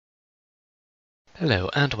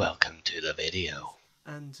Hello and welcome to the video.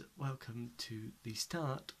 And welcome to the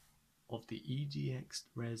start of the EGX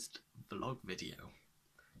Rezzed vlog video.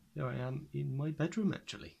 Here I am in my bedroom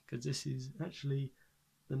actually, because this is actually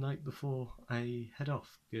the night before I head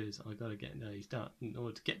off, because I gotta get an early start in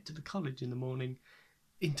order to get to the college in the morning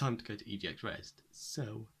in time to go to EGX Rezzed.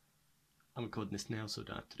 So I'm recording this now so I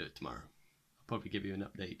don't have to do it tomorrow. I'll probably give you an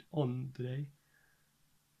update on the day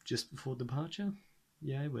just before departure.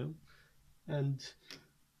 Yeah, I will. And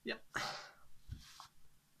yeah,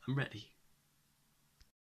 I'm ready.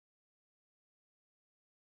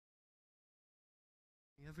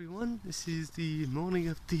 Hey everyone, this is the morning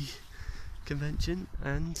of the convention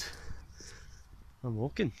and I'm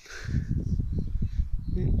walking.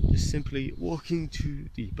 Just simply walking to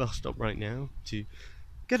the bus stop right now to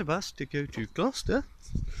get a bus to go to Gloucester,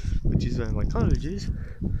 which is where my college is,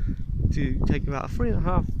 to take about a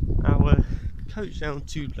 3.5 hour coach down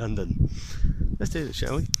to London. Let's do this,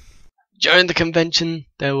 shall we? During the convention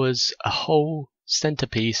there was a whole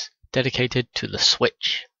centerpiece dedicated to the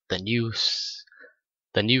Switch, the new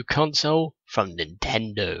console from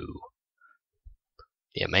Nintendo,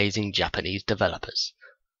 the amazing Japanese developers,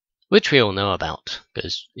 which we all know about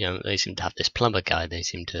because they seem to have this plumber guy they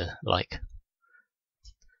seem to like.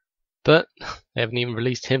 But they haven't even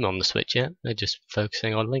released him on the Switch yet. They're just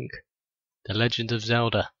focusing on Link, the Legend of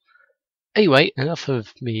Zelda. Anyway, enough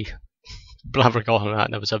of me blabbering on about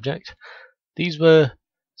another subject. These were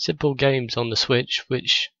simple games on the Switch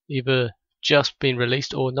which either just been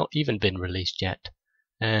released or not even been released yet.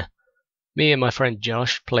 Me and my friend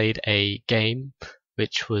Josh played a game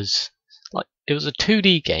which was it was a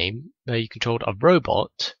 2D game where you controlled a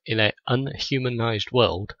robot in an unhumanized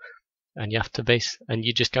world, and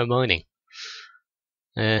you just go mining.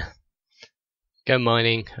 Go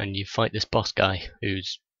mining and you fight this boss guy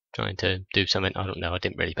who's trying to do something. I don't know, I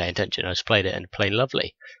didn't really pay attention. I just played it and played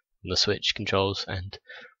lovely on the Switch controls, and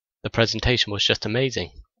the presentation was just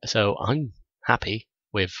amazing. So I'm happy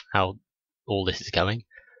with how all this is going.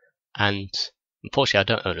 And unfortunately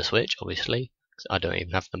I don't own a Switch, obviously, because I don't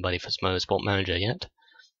even have the money for Motorsport Manager yet.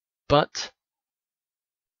 But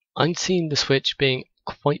I'm seeing the Switch being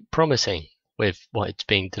quite promising with what it's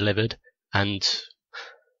being delivered, and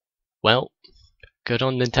well, good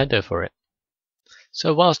on Nintendo for it.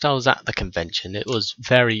 So whilst I was at the convention, it was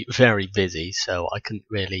very, very busy, so I couldn't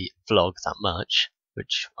really vlog that much,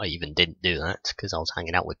 which I even didn't do that because I was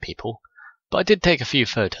hanging out with people. But I did take a few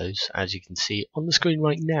photos, as you can see on the screen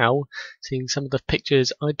right now, seeing some of the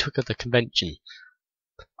pictures I took at the convention.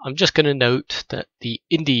 I'm just going to note that the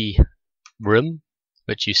indie room,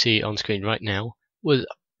 which you see on screen right now, was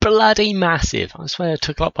bloody massive. I swear it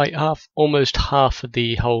took up like almost half of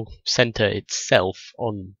the whole centre itself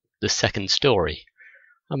on the second story.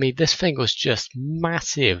 I mean, this thing was just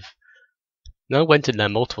massive. And I went in there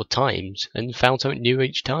multiple times and found something new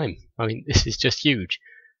each time. I mean, this is just huge.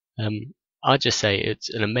 I just say it's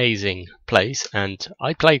an amazing place, and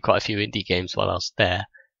I played quite a few indie games while I was there,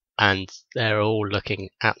 and they're all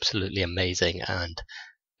looking absolutely amazing. And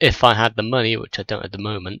if I had the money, which I don't at the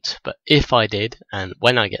moment, but if I did, and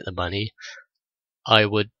when I get the money, I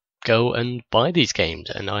would go and buy these games,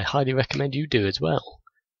 and I highly recommend you do as well.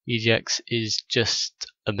 EGX is just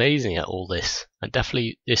amazing at all this, and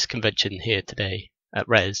definitely this convention here today at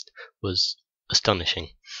Rezzed was astonishing.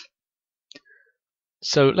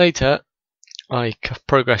 So later I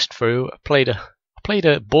progressed through, played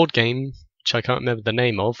a board game which I can't remember the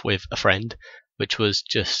name of with a friend, which was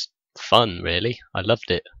just fun really. I loved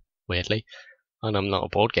it, weirdly, and I'm not a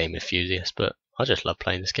board game enthusiast, but I just love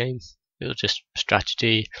playing this game. It was just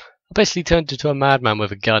strategy. I basically turned into a madman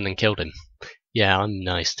with a gun and killed him. Yeah, I'm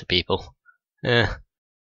nice to people. Well,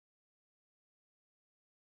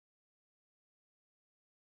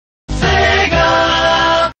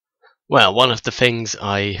 one of the things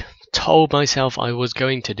I told myself I was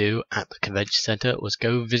going to do at the convention centre was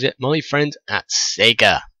go visit my friends at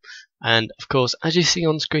Sega. And of course, as you see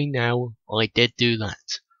on screen now, I did do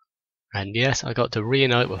that. And yes, I got to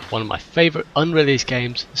reunite with one of my favourite unreleased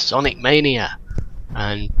games, Sonic Mania.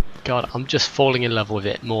 And God, I'm just falling in love with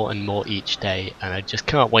it more and more each day, and I just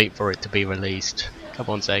can't wait for it to be released. Come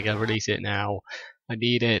on Sega, release it now. I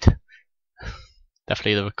need it.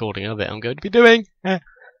 Definitely the recording of it I'm going to be doing.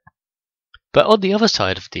 But on the other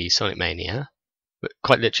side of the Sonic Mania,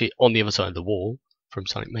 quite literally on the other side of the wall from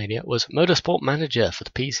Sonic Mania, was Motorsport Manager for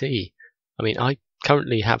the PC. I mean, I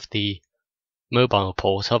currently have the mobile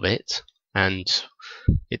port of it, and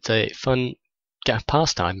it's a fun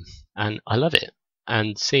pastime, and I love it.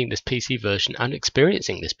 And seeing this PC version and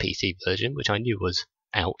experiencing this PC version, which I knew was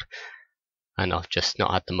out, and I've just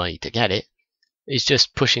not had the money to get it, is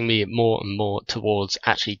just pushing me more and more towards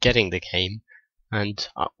actually getting the game. And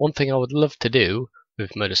one thing I would love to do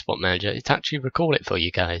with Motorsport Manager is actually record it for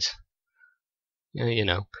you guys. You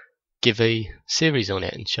know, give a series on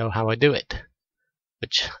it and show how I do it,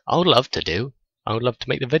 which I would love to do. I would love to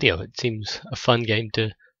make the video. It seems a fun game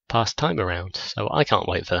to pass time around, so I can't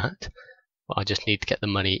wait for that. But I just need to get the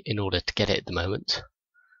money in order to get it at the moment,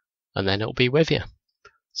 and then it'll be with you.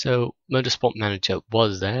 So Motorsport Manager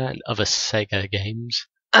was there, and other Sega games.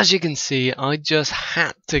 As you can see, I just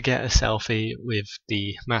had to get a selfie with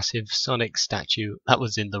the massive Sonic statue that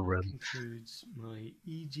was in the room. Concludes my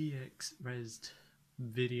EGX Rezzed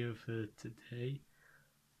video for today.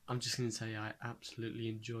 I'm just going to say I absolutely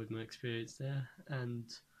enjoyed my experience there, and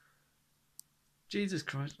Jesus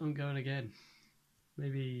Christ, I'm going again.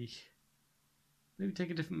 Maybe take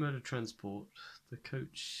a different mode of transport. The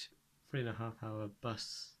coach 3.5-hour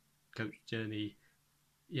bus coach journey,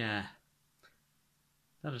 yeah,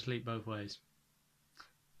 that'll sleep both ways.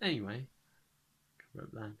 Anyway,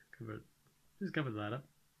 just cover that up.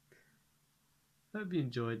 Hope you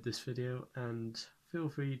enjoyed this video, and feel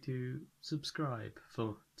free to subscribe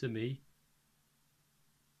to me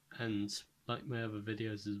and like my other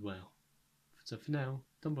videos as well. So for now,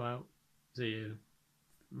 Thombo out. See you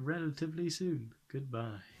relatively soon.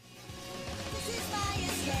 Goodbye. This is my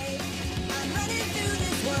escape. I'm running through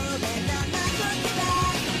this world.